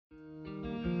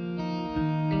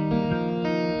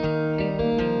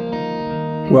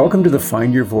Welcome to the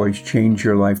Find Your Voice, Change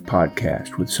Your Life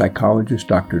podcast with psychologist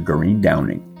Dr. Doreen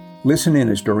Downing. Listen in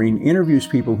as Doreen interviews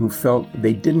people who felt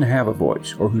they didn't have a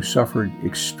voice or who suffered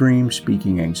extreme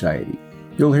speaking anxiety.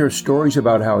 You'll hear stories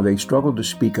about how they struggled to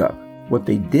speak up, what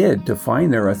they did to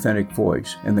find their authentic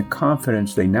voice, and the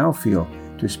confidence they now feel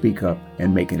to speak up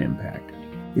and make an impact.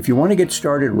 If you want to get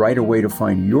started right away to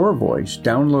find your voice,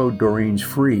 download Doreen's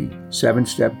free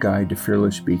 7-step guide to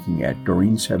fearless speaking at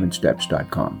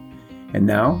doreen7steps.com. And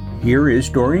now, here is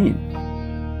Doreen.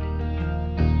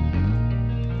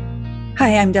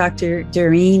 Hi, I'm Dr.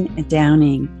 Doreen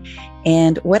Downing.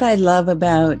 And what I love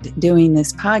about doing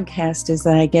this podcast is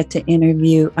that I get to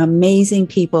interview amazing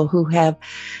people who have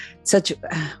such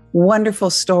wonderful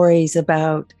stories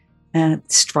about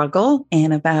struggle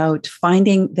and about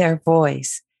finding their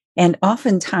voice. And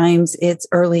oftentimes it's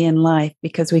early in life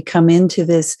because we come into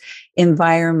this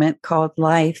environment called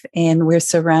life and we're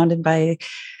surrounded by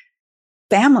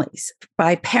families,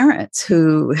 by parents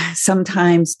who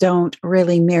sometimes don't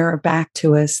really mirror back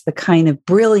to us the kind of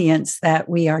brilliance that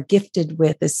we are gifted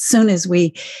with as soon as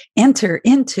we enter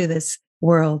into this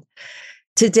world.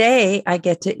 Today, I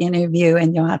get to interview,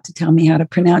 and you'll have to tell me how to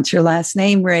pronounce your last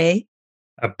name, Ray.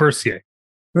 Bercier.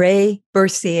 Ray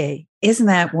Bercier. Isn't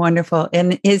that wonderful?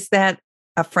 And is that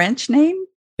a French name?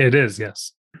 It is,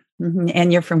 yes. Mm-hmm.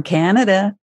 And you're from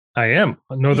Canada. I am,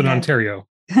 Northern Ontario.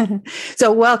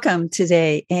 So welcome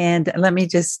today. And let me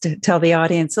just tell the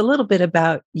audience a little bit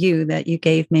about you, that you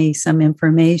gave me some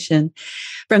information.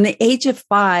 From the age of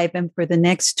 5 and for the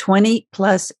next 20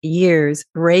 plus years,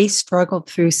 Ray struggled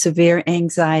through severe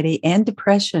anxiety and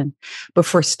depression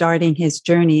before starting his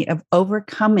journey of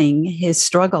overcoming his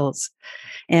struggles.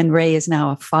 And Ray is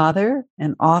now a father,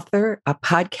 an author, a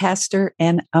podcaster,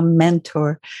 and a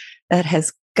mentor. That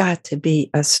has got to be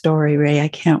a story, Ray. I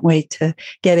can't wait to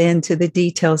get into the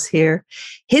details here.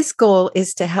 His goal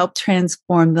is to help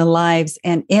transform the lives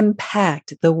and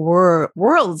impact the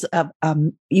worlds of,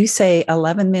 you say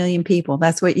 11 million people.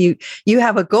 That's what you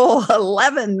have a goal,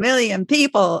 11 million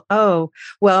people. Oh,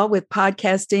 well, with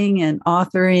podcasting and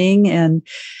authoring and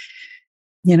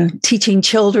teaching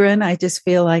children, I just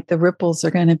feel like the ripples are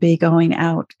going to be going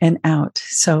out and out.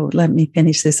 So let me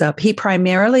finish this up. He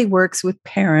primarily works with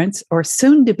parents or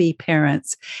soon to be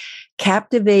parents.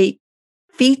 Captivate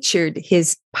featured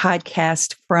his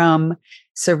podcast From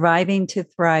Surviving to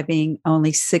Thriving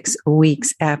only 6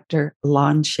 weeks after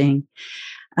launching.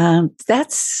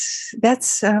 That's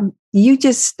you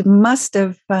just must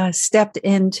have stepped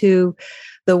into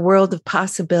the world of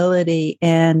possibility,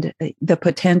 and the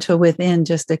potential within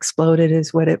just exploded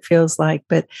is what it feels like.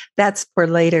 But that's for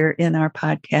later in our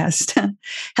podcast.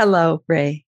 Hello,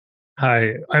 Ray.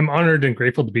 Hi, I'm honored and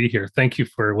grateful to be here. Thank you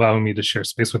for allowing me to share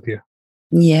space with you.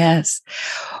 Yes.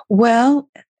 Well,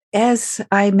 as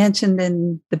I mentioned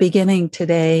in the beginning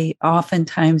today,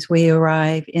 oftentimes we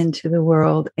arrive into the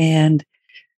world and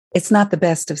it's not the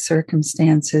best of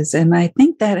circumstances. And I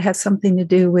think that has something to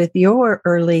do with your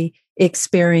early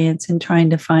experience in trying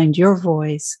to find your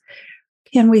voice.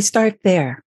 Can we start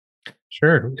there?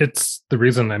 Sure. It's the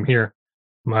reason I'm here.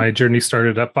 My journey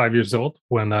started at 5 years old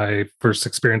when I first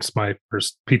experienced my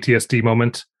first PTSD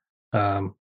moment.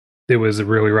 It was a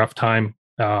really rough time.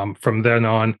 From then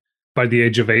on, by the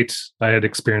age of 8, I had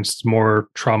experienced more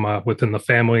trauma within the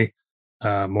family,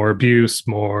 more abuse,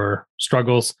 more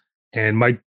struggles. And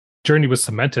my journey was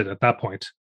cemented at that point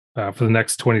for the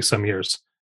next 20 some years.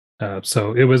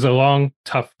 So it was a long,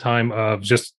 tough time of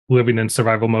just living in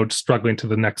survival mode, struggling to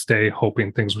the next day,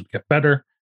 hoping things would get better.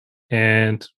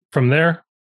 And from there,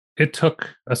 it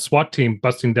took a SWAT team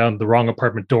busting down the wrong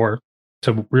apartment door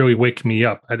to really wake me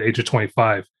up at the age of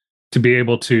 25, to be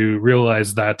able to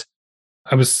realize that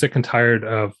I was sick and tired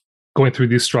of going through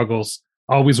these struggles,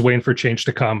 always waiting for change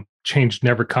to come, change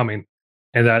never coming,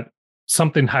 and that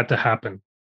something had to happen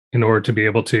in order to be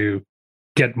able to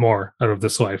get more out of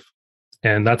this life.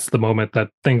 And that's the moment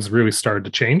that things really started to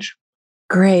change.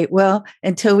 Great. Well,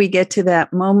 until we get to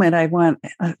that moment, I want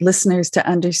listeners to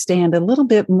understand a little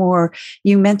bit more.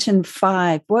 You mentioned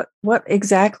 5. What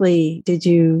exactly did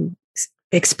you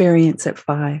experience at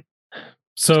 5?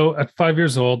 So at 5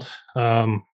 years old,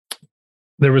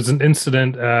 there was an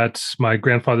incident at my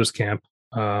grandfather's camp.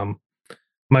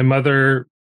 My mother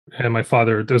and my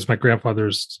father, it was my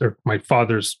grandfather's or my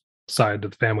father's side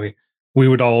of the family. We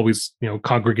would always,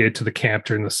 congregate to the camp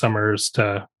during the summers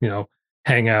to,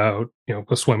 hang out,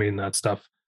 go swimming and that stuff.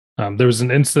 There was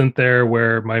an incident there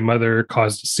where my mother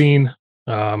caused a scene.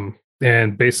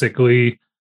 And basically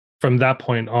from that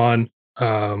point on,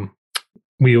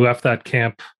 we left that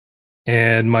camp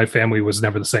and my family was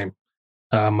never the same.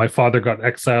 My father got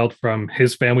exiled from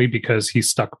his family because he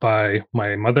stuck by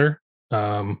my mother.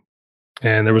 And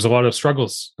there was a lot of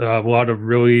struggles, a lot of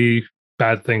really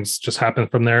bad things just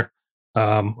happened from there.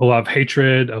 A lot of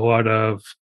hatred, a lot of,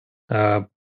 I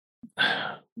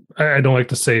don't like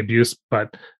to say abuse,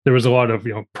 but there was a lot of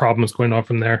problems going on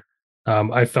from there.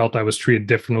 I felt I was treated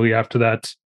differently after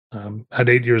that. At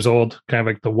 8 years old, kind of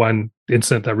like the one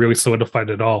incident that really solidified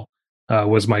it all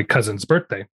was my cousin's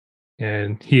birthday,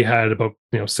 and he had about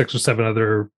 6 or 7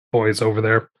 other boys over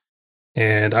there,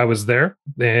 and I was there,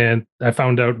 and I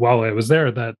found out while I was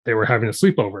there that they were having a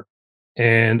sleepover,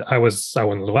 and I wasn't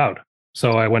allowed.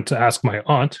 So I went to ask my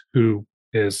aunt, who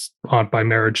is aunt by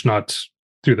marriage, not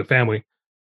through the family,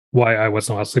 why I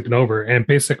wasn't allowed sleeping over, and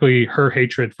basically her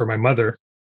hatred for my mother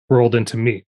rolled into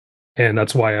me. And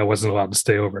that's why I wasn't allowed to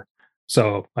stay over.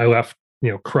 So I left,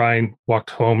 crying, walked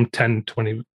home 10,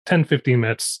 15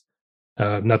 minutes,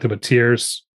 nothing but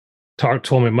tears,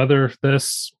 told my mother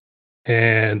this,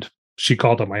 and she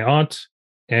called up my aunt,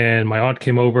 and my aunt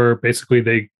came over. Basically,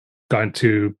 they got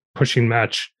into pushing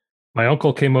match. My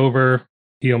uncle came over.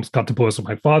 He almost got to blows with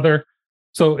my father.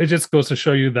 So it just goes to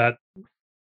show you that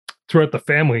throughout the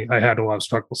family, I had a lot of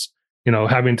struggles.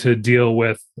 Having to deal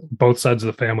with both sides of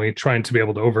the family, trying to be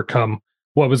able to overcome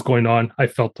what was going on. I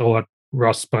felt a lot of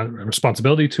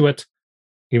responsibility to it,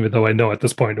 even though I know at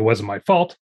this point it wasn't my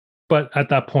fault. But at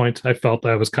that point, I felt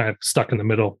I was kind of stuck in the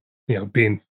middle,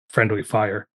 being friendly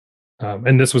fire.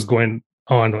 And this was going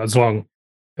on as long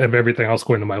as everything else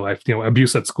going in my life,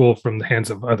 abuse at school from the hands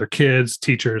of other kids,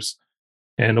 teachers,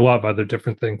 and a lot of other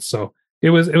different things. So it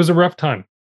was a rough time.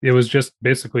 It was just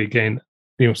basically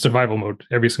survival mode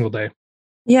every single day.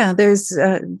 Yeah, there's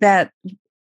that.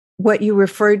 What you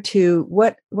referred to.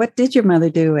 What did your mother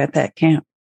do at that camp?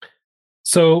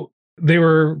 So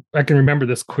I can remember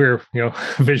this clear,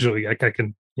 visually. I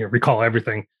can recall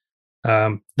everything.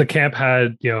 The camp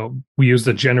had, we used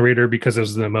a generator because it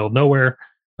was in the middle of nowhere.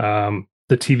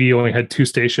 The TV only had 2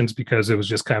 stations because it was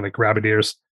just kind of like rabbit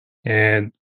ears,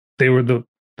 and they were the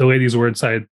ladies were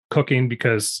inside cooking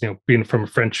because being from a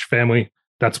French family,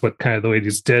 that's what kind of the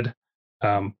ladies did.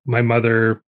 My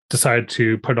mother decided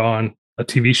to put on a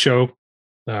TV show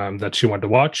that she wanted to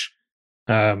watch.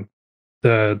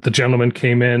 The gentleman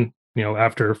came in,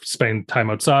 after spending time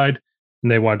outside,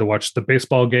 and they wanted to watch the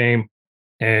baseball game.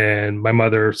 And my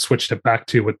mother switched it back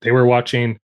to what they were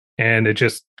watching, and it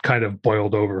just kind of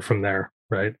boiled over from there,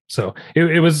 right? So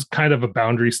it was kind of a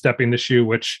boundary stepping issue,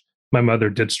 which my mother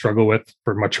did struggle with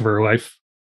for much of her life.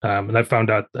 And I found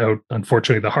out,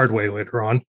 unfortunately, the hard way later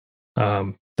on,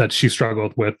 that she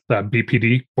struggled with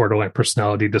BPD, borderline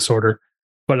personality disorder.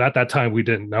 But at that time, we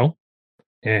didn't know.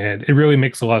 And it really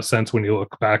makes a lot of sense when you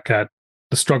look back at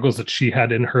the struggles that she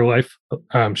had in her life.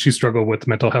 She struggled with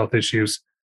mental health issues,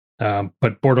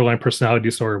 but borderline personality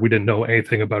disorder, we didn't know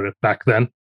anything about it back then.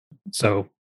 So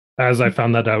as I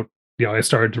found that out, I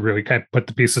started to really kind of put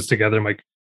the pieces together. I'm like,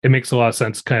 it makes a lot of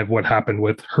sense kind of what happened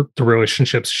with the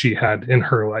relationships she had in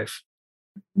her life.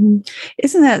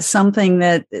 Isn't that something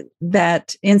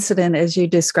that incident, as you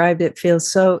described it, feels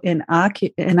so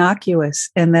innocuous,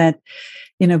 and that,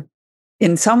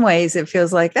 in some ways it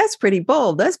feels like that's pretty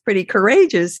bold, that's pretty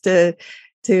courageous to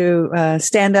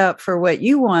stand up for what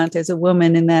you want as a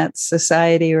woman in that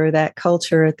society or that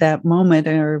culture at that moment,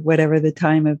 or whatever the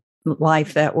time of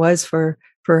life that was for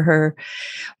her.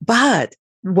 But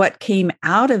what came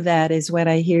out of that is what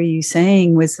I hear you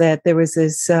saying was that there was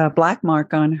this black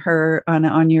mark on her,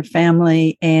 on your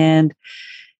family, and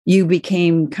you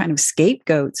became kind of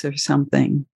scapegoats or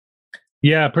something.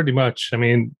 Yeah, pretty much. I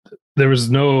mean, there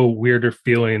was no weirder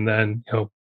feeling than,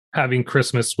 having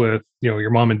Christmas with,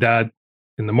 your mom and dad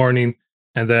in the morning,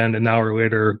 and then an hour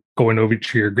later going over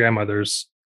to your grandmother's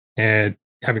and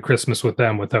having Christmas with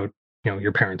them without,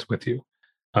 your parents with you.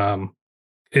 I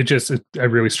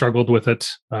really struggled with it.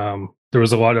 There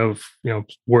was a lot of,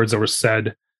 words that were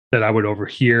said that I would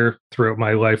overhear throughout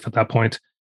my life at that point.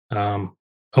 A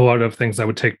lot of things I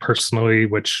would take personally,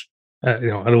 which, as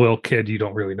a little kid, you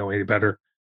don't really know any better.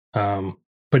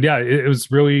 But yeah, it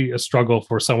was really a struggle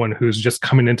for someone who's just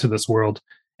coming into this world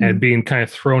and being kind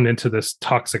of thrown into this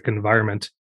toxic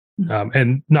environment,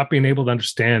 and not being able to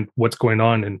understand what's going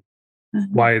on and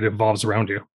why it evolves around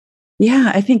you.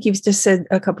 Yeah, I think you've just said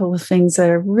a couple of things that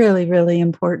are really, really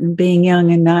important. Being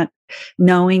young and not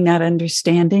knowing, not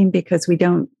understanding, because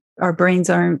our brains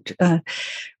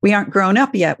we aren't grown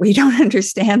up yet. We don't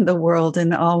understand the world,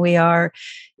 and all we are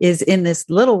is in this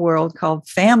little world called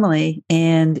family.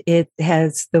 And it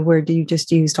has the word you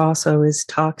just used also is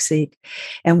toxic.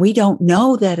 And we don't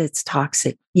know that it's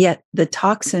toxic, yet the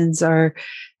toxins are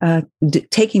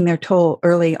taking their toll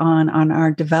early on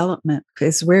our development,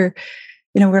 because we're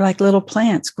like little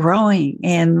plants growing,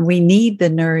 and we need the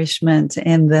nourishment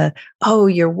and oh,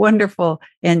 you're wonderful.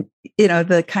 And,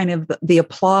 the kind of the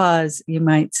applause, you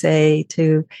might say,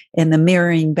 and the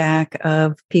mirroring back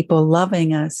of people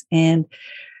loving us. And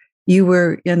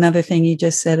another thing you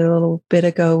just said a little bit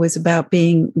ago was about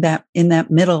being in the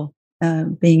middle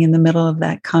of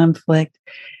that conflict.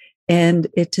 And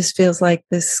it just feels like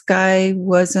the sky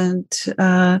wasn't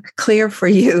clear for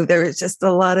you. There was just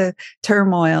a lot of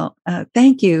turmoil.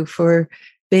 Thank you for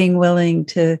being willing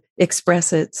to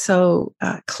express it so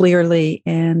clearly.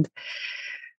 And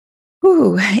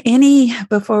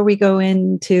before we go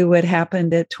into what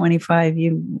happened at 25,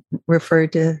 you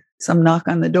referred to some knock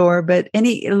on the door, but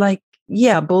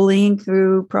bullying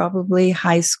through probably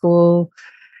high school,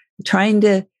 trying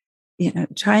to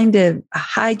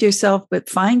hide yourself, but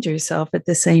find yourself at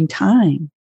the same time.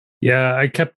 Yeah, I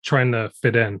kept trying to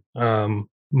fit in.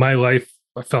 My life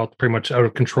felt pretty much out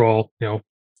of control,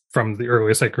 from the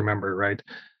earliest I can remember, right?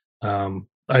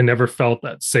 I never felt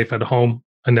that safe at home.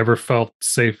 I never felt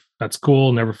safe at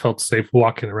school, never felt safe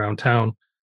walking around town.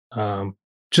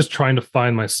 Just trying to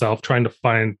find myself, trying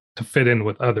to fit in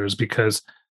with others, because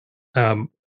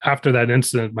after that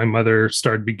incident, my mother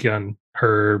begun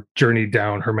her journey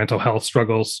down her mental health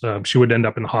struggles. She would end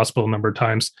up in the hospital a number of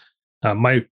times.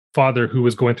 My father, who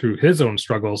was going through his own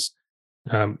struggles,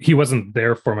 he wasn't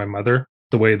there for my mother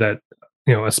the way that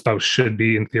a spouse should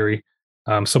be in theory.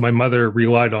 So my mother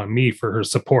relied on me for her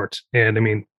support. And I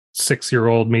mean,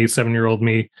 6-year-old me, 7-year-old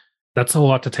me, that's a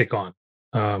lot to take on.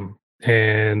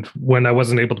 And when I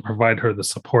wasn't able to provide her the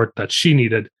support that she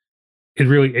needed, it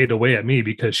really ate away at me,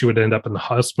 because she would end up in the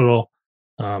hospital.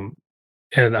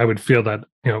 And I would feel that,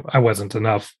 I wasn't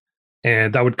enough.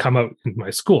 And that would come out in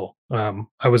my school.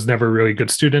 I was never a really good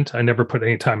student. I never put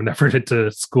any time and effort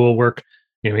into schoolwork.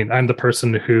 I'm the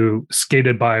person who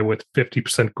skated by with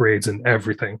 50% grades in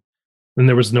everything. And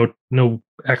there was no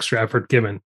extra effort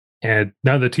given. And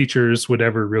none of the teachers would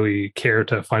ever really care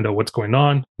to find out what's going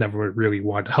on, never really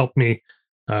wanted to help me.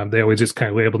 They always just kind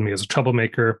of labeled me as a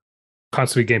troublemaker,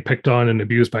 constantly getting picked on and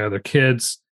abused by other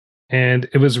kids. And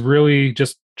it was really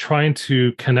just trying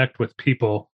to connect with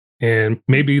people, and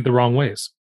maybe the wrong ways,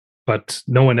 but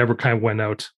no one ever kind of went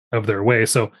out of their way.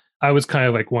 So I was kind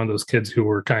of like one of those kids who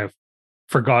were kind of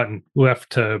forgotten,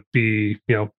 left to be,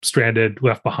 stranded,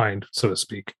 left behind, so to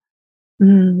speak.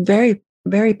 Very,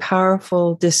 very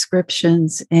powerful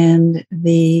descriptions. And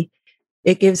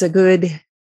it gives a good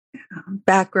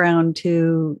background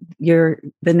to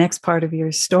the next part of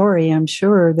your story. I'm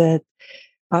sure that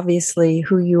obviously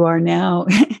who you are now,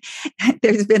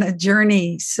 there's been a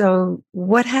journey. So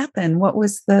what happened? What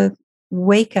was the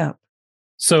wake up?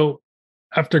 So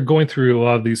after going through a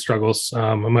lot of these struggles,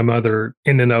 my mother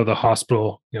in and out of the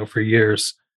hospital, for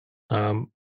years,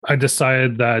 I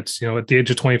decided that, at the age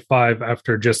of 25,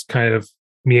 after just kind of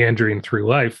meandering through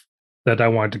life, that I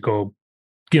wanted to go,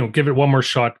 give it one more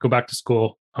shot, go back to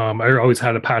school. I always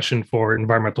had a passion for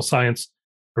environmental science.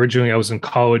 Originally, I was in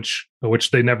college,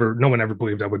 which no one ever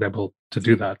believed I would be able to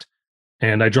do that.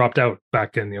 And I dropped out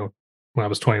back in, when I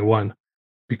was 21,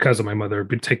 because of my mother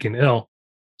being taken ill.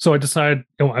 So I decided,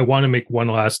 I want to make one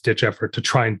last ditch effort to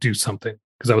try and do something,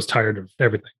 because I was tired of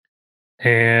everything.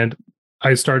 And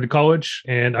I started college,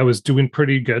 and I was doing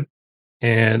pretty good.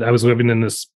 And I was living in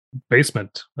this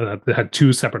basement that had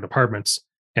 2 separate apartments.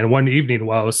 And one evening,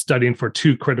 while I was studying for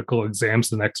 2 critical exams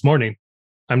the next morning,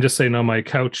 I'm just sitting on my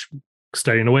couch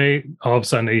studying away. All of a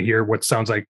sudden, I hear what sounds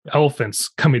like elephants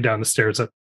coming down the stairs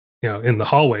in the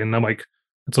hallway. And I'm like,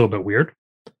 that's a little bit weird.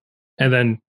 And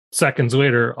then seconds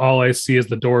later, all I see is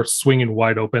the door swinging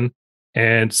wide open,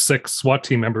 and 6 SWAT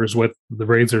team members with the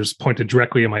razors pointed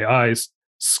directly in my eyes,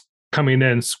 coming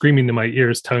in, screaming in my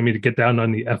ears, telling me to get down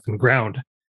on the effing ground.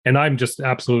 And I'm just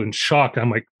absolutely in shock. I'm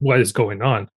like, what is going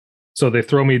on? So they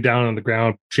throw me down on the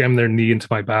ground, jam their knee into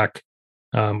my back.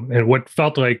 And what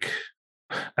felt like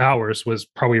hours was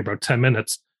probably about 10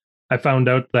 minutes. I found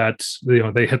out that,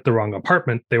 they hit the wrong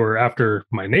apartment. They were after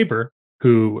my neighbor,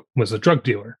 who was a drug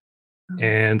dealer. Mm-hmm.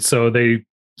 And so they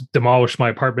demolished my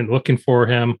apartment looking for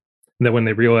him. And then when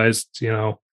they realized,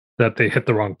 that they hit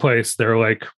the wrong place, they're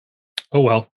like, oh,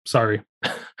 well, sorry.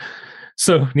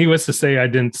 So needless to say, I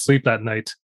didn't sleep that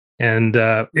night. And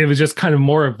it was just kind of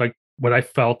more of like what I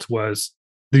felt was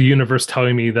the universe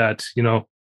telling me that,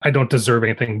 I don't deserve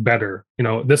anything better.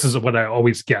 This is what I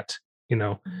always get,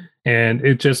 and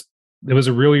it was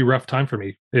a really rough time for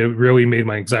me. It really made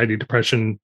my anxiety,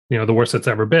 depression, the worst it's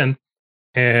ever been.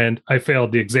 And I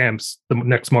failed the exams the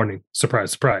next morning.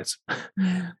 Surprise, surprise.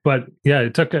 Yeah. But yeah,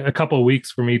 it took a couple of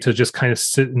weeks for me to just kind of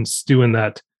sit and stew in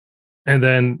that And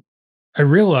then I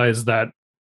realized that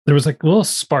there was like a little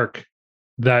spark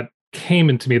that came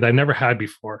into me that I never had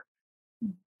before.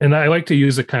 And I like to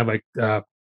use it kind of like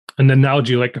an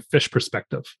analogy, like a fish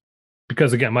perspective,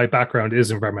 because again, my background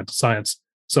is environmental science.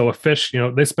 So a fish,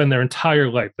 they spend their entire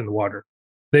life in the water.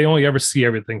 They only ever see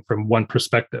everything from one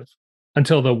perspective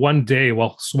until the one day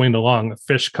while swimming along, a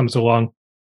fish comes along,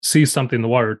 sees something in the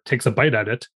water, takes a bite at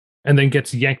it, and then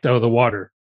gets yanked out of the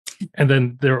water. And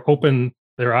then they're open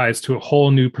their eyes to a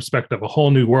whole new perspective, a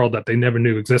whole new world that they never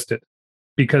knew existed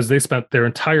because they spent their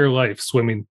entire life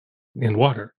swimming in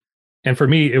water. And for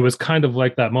me, it was kind of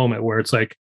like that moment where it's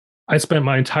like, I spent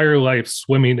my entire life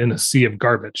swimming in a sea of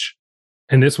garbage.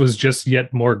 And this was just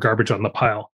yet more garbage on the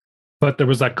pile. But there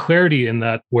was that clarity in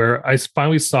that where I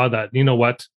finally saw that, you know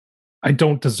what? I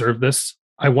don't deserve this.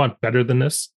 I want better than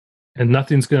this. And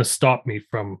nothing's going to stop me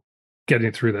from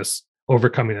getting through this,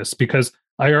 overcoming this, because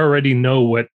I already know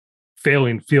what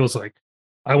failing feels like.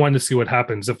 I want to see what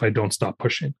happens if I don't stop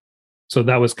pushing. So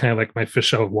that was kind of like my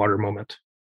fish out of water moment.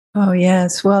 Oh,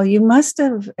 yes. Well, you must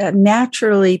have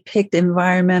naturally picked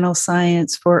environmental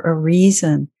science for a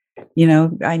reason.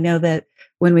 I know that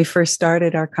when we first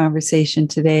started our conversation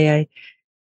today,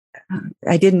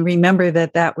 I didn't remember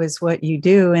that was what you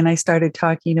do. And I started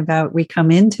talking about we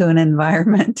come into an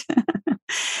environment.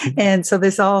 And so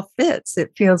this all fits.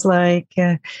 It feels like,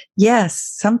 yes,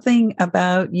 something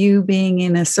about you being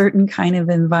in a certain kind of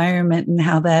environment and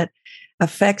how that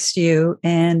affects you.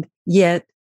 And yet,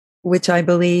 which I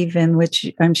believe and which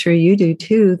I'm sure you do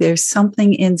too, there's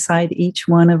something inside each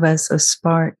one of us, a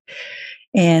spark.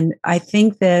 And I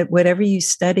think that whatever you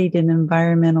studied in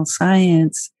environmental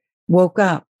science woke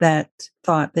up that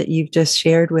thought that you've just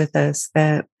shared with us,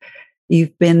 that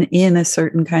you've been in a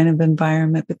certain kind of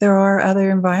environment, but there are other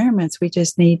environments we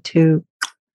just need to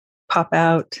pop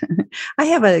out. I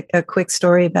have a quick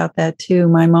story about that too.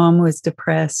 My mom was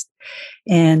depressed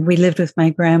and we lived with my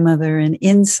grandmother, and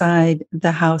inside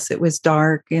the house, it was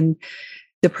dark and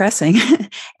depressing.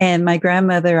 And my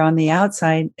grandmother on the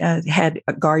outside had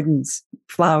gardens,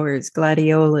 flowers,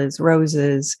 gladiolas,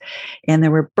 roses, and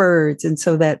there were birds. And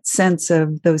so that sense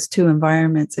of those two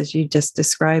environments, as you just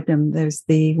described them, there's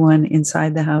the one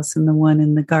inside the house and the one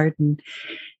in the garden.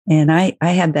 And I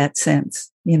had that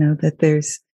sense, that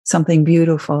there's something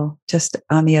beautiful just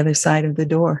on the other side of the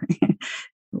door.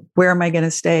 Where am I going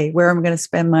to stay? Where am I going to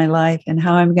spend my life? And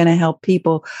how I'm going to help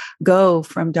people go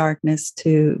from darkness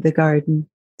to the garden.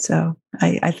 So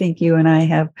I think you and I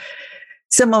have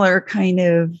similar kind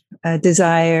of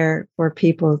desire for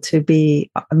people to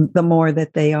be the more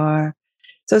that they are.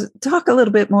 So talk a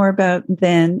little bit more about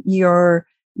then your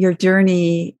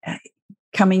journey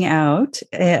coming out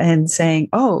and saying,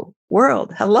 oh,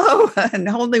 world, hello,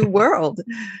 a whole new world,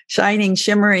 shining,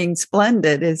 shimmering,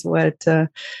 splendid is what,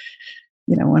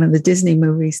 one of the Disney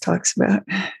movies talks about.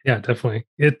 Yeah, definitely.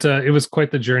 It was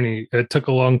quite the journey. It took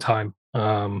a long time.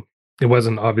 It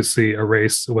wasn't obviously a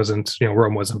race. It wasn't,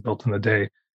 Rome wasn't built in a day.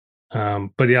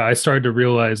 But yeah, I started to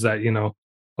realize that,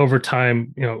 over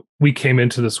time, we came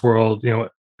into this world,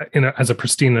 as a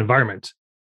pristine environment.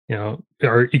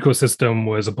 Our ecosystem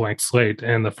was a blank slate,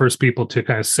 and the first people to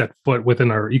kind of set foot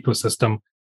within our ecosystem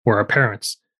were our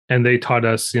parents. And they taught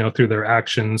us, through their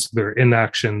actions, their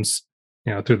inactions,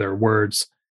 through their words.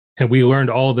 And we learned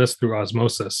all of this through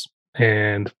osmosis.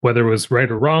 And whether it was right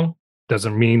or wrong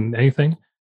doesn't mean anything,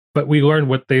 but we learned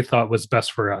what they thought was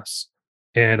best for us.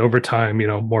 And over time,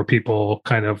 more people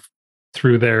kind of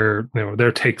threw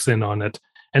their takes in on it.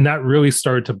 And that really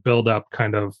started to build up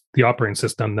kind of the operating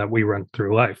system that we run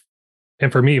through life.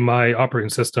 And for me, my operating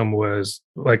system was,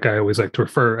 like I always like to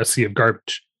refer, a sea of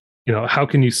garbage. How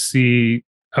can you see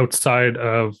outside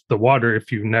of the water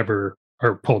if you never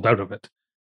are pulled out of it?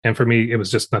 And for me, it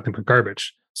was just nothing but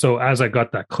garbage. So as I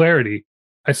got that clarity,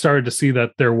 I started to see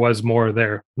that there was more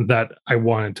there, that I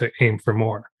wanted to aim for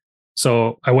more.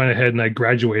 So I went ahead and I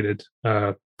graduated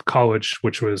college,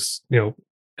 which was,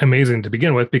 amazing to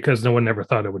begin with because no one ever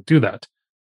thought I would do that.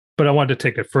 But I wanted to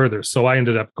take it further. So I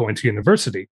ended up going to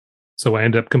university. So I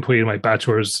ended up completing my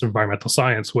bachelor's in environmental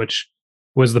science, which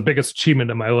was the biggest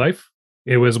achievement of my life.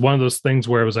 It was one of those things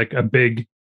where it was like a big,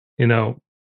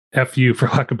 F you, for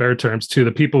lack of better terms, to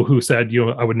the people who said,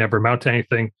 I would never amount to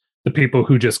anything, the people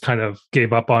who just kind of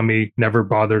gave up on me, never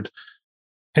bothered.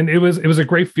 And it was a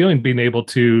great feeling being able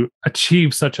to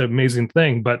achieve such an amazing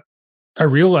thing. But I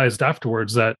realized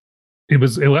afterwards that it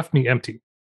left me empty,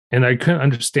 and I couldn't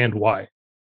understand why.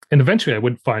 And eventually I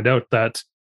would find out that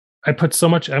I put so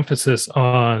much emphasis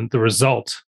on the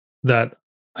result that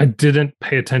I didn't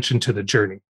pay attention to the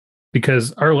journey,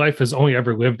 because our life is only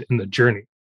ever lived in the journey.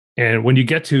 And when you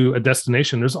get to a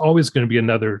destination, there's always going to be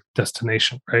another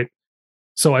destination, right?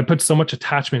 So I put so much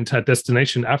attachment to that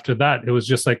destination. After that, it was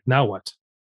just like, now what?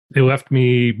 It left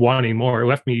me wanting more. It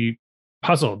left me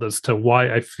puzzled as to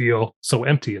why I feel so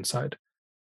empty inside.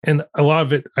 And a lot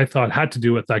of it, I thought, had to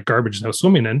do with that garbage that I was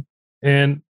swimming in.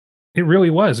 And it really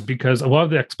was, because a lot of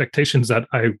the expectations that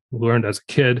I learned as a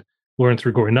kid, learned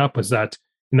through growing up, was that,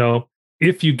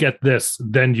 if you get this,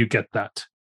 then you get that.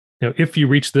 If you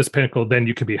reach this pinnacle, then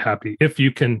you can be happy. If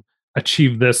you can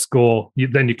achieve this goal,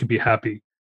 then you can be happy.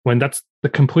 When that's the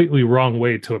completely wrong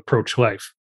way to approach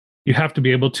life. You have to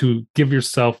be able to give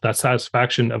yourself that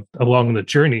satisfaction of along the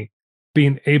journey,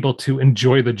 being able to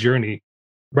enjoy the journey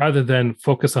rather than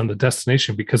focus on the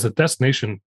destination, because the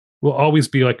destination will always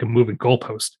be like a moving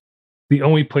goalpost. The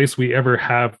only place we ever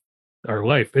have our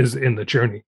life is in the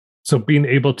journey. So being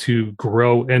able to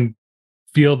grow and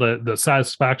feel the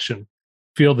satisfaction,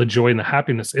 feel the joy and the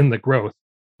happiness in the growth,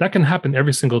 that can happen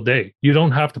every single day. You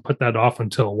don't have to put that off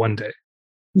until one day.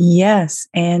 Yes.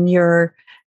 And your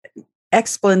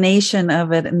explanation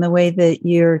of it and the way that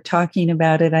you're talking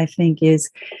about it, I think, is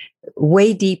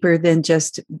way deeper than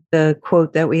just the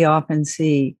quote that we often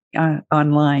see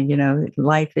online.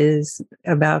 Life is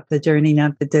about the journey,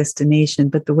 not the destination.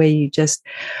 But the way you just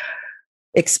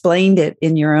explained it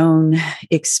in your own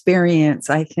experience,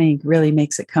 I think, really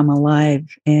makes it come alive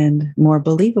and more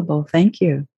believable. Thank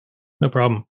you. No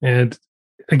problem. And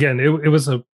again, it was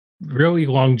a really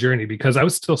long journey because I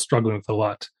was still struggling with a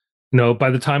lot. By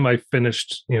the time I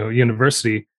finished,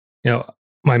 university,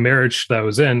 my marriage that I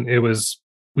was in,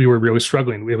 we were really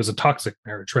struggling. It was a toxic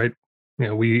marriage, right?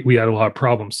 We had a lot of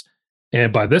problems.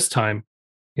 And by this time,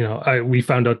 we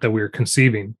found out that we were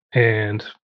conceiving, and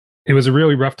it was a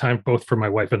really rough time, both for my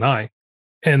wife and I.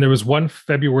 And there was one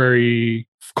February,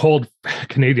 cold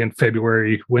Canadian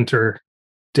February winter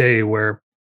day where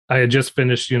I had just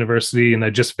finished university and I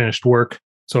just finished work.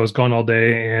 So I was gone all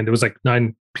day, and it was like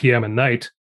 9 p.m. at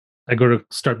night. I go to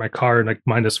start my car and like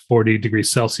minus 40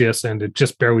 degrees Celsius, and it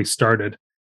just barely started.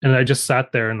 And I just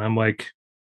sat there and I'm like,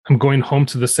 I'm going home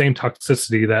to the same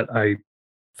toxicity that I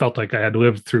felt like I had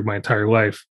lived through my entire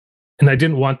life. And I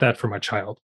didn't want that for my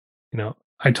child.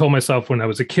 I told myself when I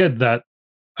was a kid that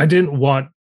I didn't want,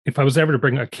 if I was ever to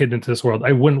bring a kid into this world,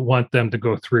 I wouldn't want them to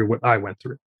go through what I went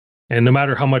through. And no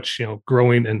matter how much,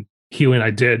 growing and healing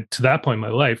I did to that point in my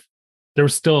life, there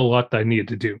was still a lot that I needed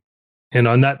to do. And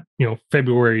on that,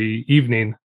 February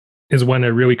evening is when I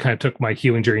really kind of took my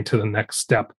healing journey to the next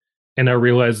step. And I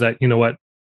realized that,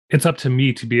 it's up to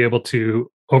me to be able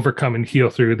to overcome and heal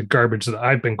through the garbage that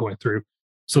I've been going through.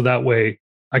 So that way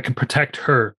I can protect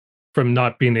her from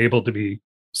not being able to be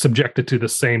subjected to the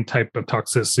same type of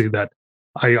toxicity that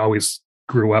I always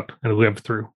grew up and lived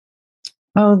through.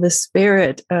 Oh, the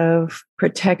spirit of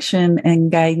protection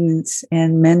and guidance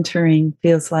and mentoring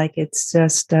feels like it's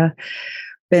just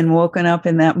been woken up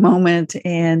in that moment.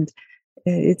 And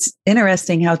it's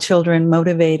interesting how children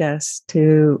motivate us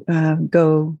to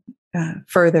go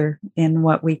further in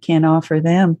what we can offer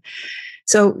them.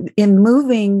 So in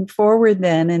moving forward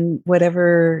then, and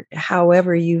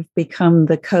however you've become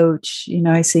the coach,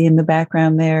 I see in the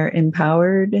background there,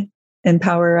 Empower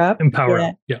Up.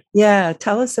 Yeah.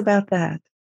 Tell us about that.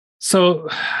 So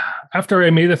after I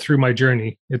made it through my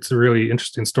journey, it's a really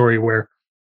interesting story where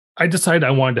I decided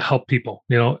I wanted to help people.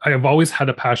 I have always had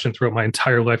a passion throughout my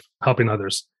entire life helping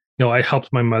others. I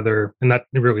helped my mother, and that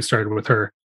really started with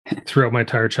her throughout my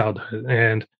entire childhood.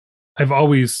 And I've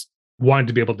always wanted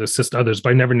to be able to assist others,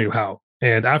 but I never knew how.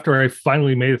 And after I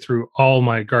finally made it through all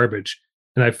my garbage,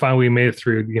 and I finally made it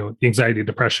through, the anxiety,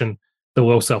 depression, the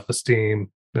low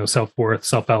self-esteem, self-worth,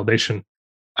 self-validation,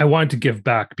 I wanted to give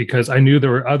back because I knew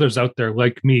there were others out there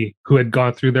like me who had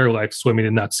gone through their life swimming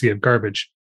in that sea of garbage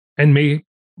and may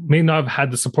not have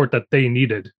had the support that they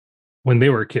needed when they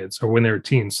were kids or when they were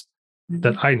teens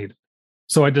that I needed.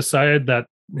 So I decided that,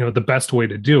 the best way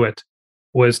to do it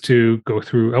was to go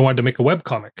through, I wanted to make a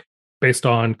webcomic based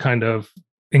on kind of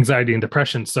anxiety and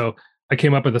depression. So I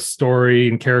came up with a story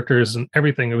and characters and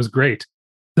everything. It was great.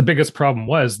 The biggest problem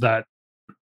was that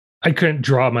I couldn't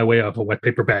draw my way out of a wet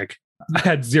paper bag. I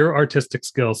had zero artistic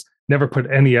skills, never put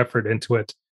any effort into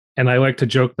it. And I like to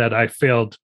joke that I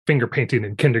failed finger painting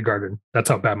in kindergarten. That's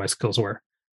how bad my skills were.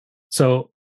 So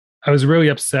I was really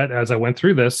upset as I went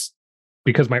through this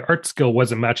because my art skill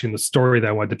wasn't matching the story that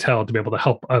I wanted to tell to be able to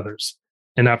help others.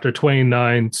 And after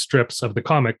 29 strips of the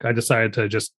comic, I decided to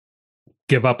just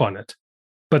give up on it.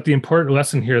 But the important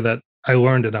lesson here that I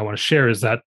learned and I want to share is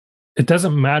that it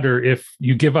doesn't matter if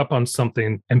you give up on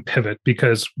something and pivot,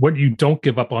 because what you don't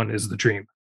give up on is the dream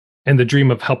and the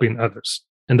dream of helping others.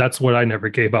 And that's what I never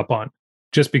gave up on.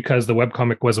 Just because the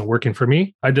webcomic wasn't working for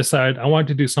me, I decided I wanted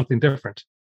to do something different.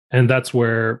 And that's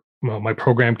where my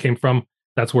program came from.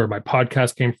 That's where my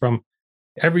podcast came from.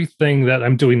 Everything that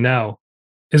I'm doing now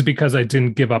is because I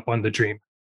didn't give up on the dream.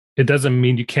 It doesn't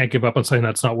mean you can't give up on something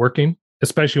that's not working,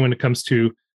 especially when it comes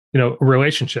to,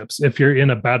 relationships. If you're in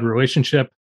a bad relationship,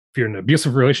 if you're in an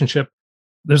abusive relationship,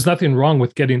 there's nothing wrong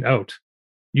with getting out.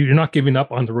 You're not giving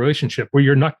up on the relationship. What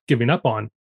you're not giving up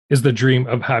on is the dream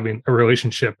of having a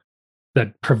relationship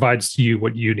that provides you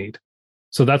what you need.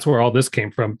 So that's where all this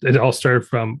came from. It all started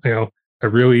from, a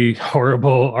really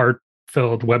horrible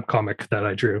art-filled webcomic that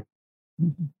I drew.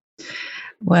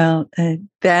 Well,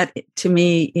 that to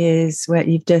me is what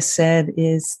you've just said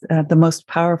is the most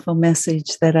powerful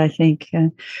message that I think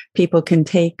people can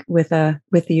take with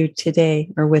you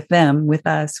today, or with them, with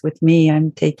us, with me.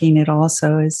 I'm taking it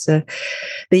also as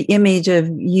the image of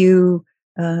you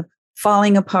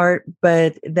falling apart,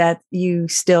 but that you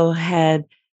still had,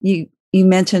 you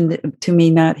mentioned to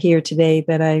me, not here today,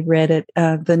 but I read it,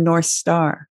 the North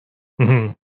Star.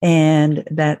 Mm-hmm. And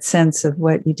that sense of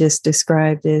what you just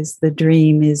described is the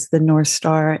dream is the North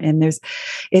Star. And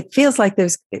it feels like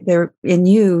there's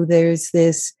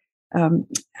this,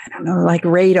 like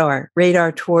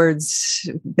radar towards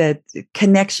that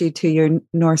connects you to your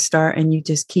North Star, and you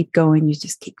just keep going, you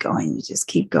just keep going, you just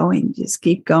keep going, you just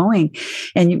keep going.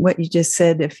 And what you just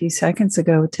said a few seconds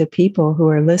ago to people who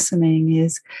are listening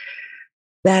is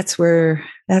that's where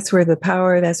the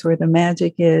power, that's where the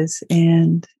magic is.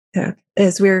 And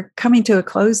as we're coming to a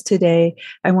close today,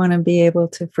 I want to be able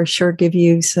to for sure give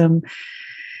you some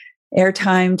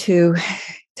airtime to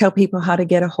tell people how to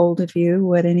get a hold of you,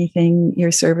 what anything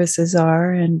your services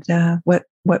are, and what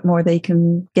more they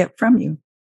can get from you.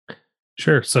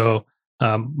 Sure. So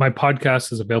my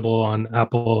podcast is available on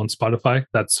Apple and Spotify.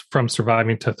 That's From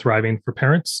Surviving to Thriving for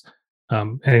Parents.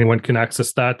 Anyone can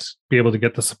access that, be able to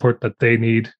get the support that they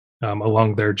need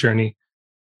along their journey.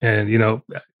 And,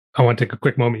 I want to take a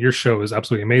quick moment. Your show is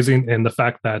absolutely amazing. And the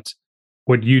fact that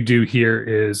what you do here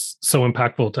is so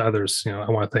impactful to others, I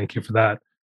want to thank you for that.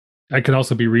 I can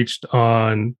also be reached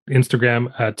on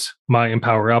Instagram at My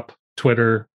Empower Up,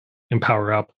 Twitter,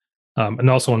 Empower Up, and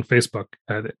also on Facebook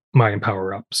at My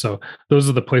Empower Up. So those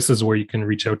are the places where you can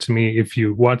reach out to me if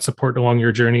you want support along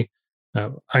your journey.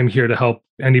 I'm here to help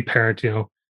any parent.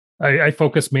 I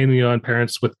focus mainly on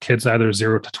parents with kids either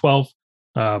 0 to 12,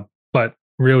 but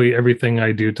really everything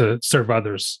I do to serve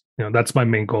others, that's my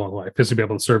main goal in life, is to be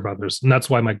able to serve others. And that's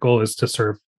why my goal is to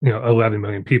serve, 11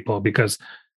 million people, because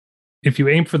if you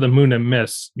aim for the moon and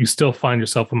miss, you still find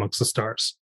yourself amongst the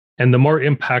stars. And the more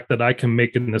impact that I can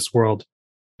make in this world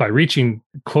by reaching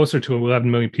closer to 11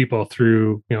 million people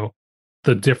through,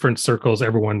 the different circles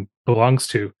everyone belongs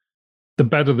to, the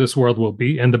better this world will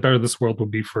be, and the better this world will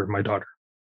be for my daughter.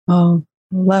 Oh,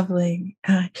 lovely.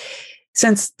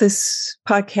 Since this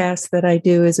podcast that I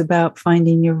do is about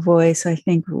finding your voice, I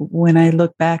think when I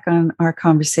look back on our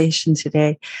conversation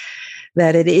today,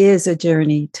 that it is a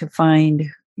journey to find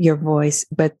your voice,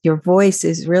 but your voice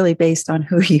is really based on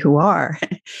who you are.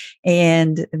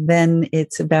 And then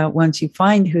it's about, once you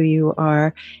find who you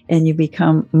are and you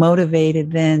become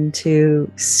motivated then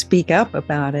to speak up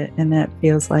about it. And that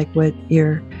feels like what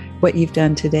you've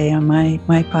done today on my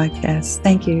podcast.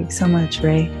 Thank you so much,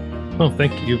 Ray. Well,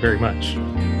 thank you very much.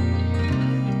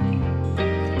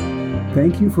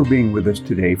 Thank you for being with us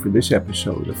today for this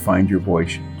episode of Find Your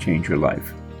Voice, Change Your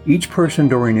Life. Each person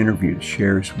during interviews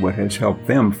shares what has helped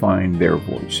them find their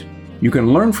voice. You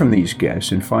can learn from these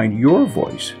guests and find your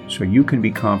voice so you can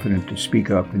be confident to speak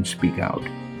up and speak out.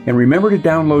 And remember to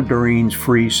download Doreen's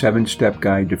free 7-step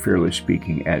guide to fearless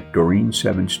speaking at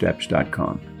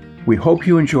doreen7steps.com. We hope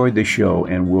you enjoyed the show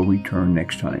and will return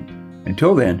next time.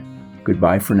 Until then,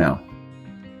 goodbye for now.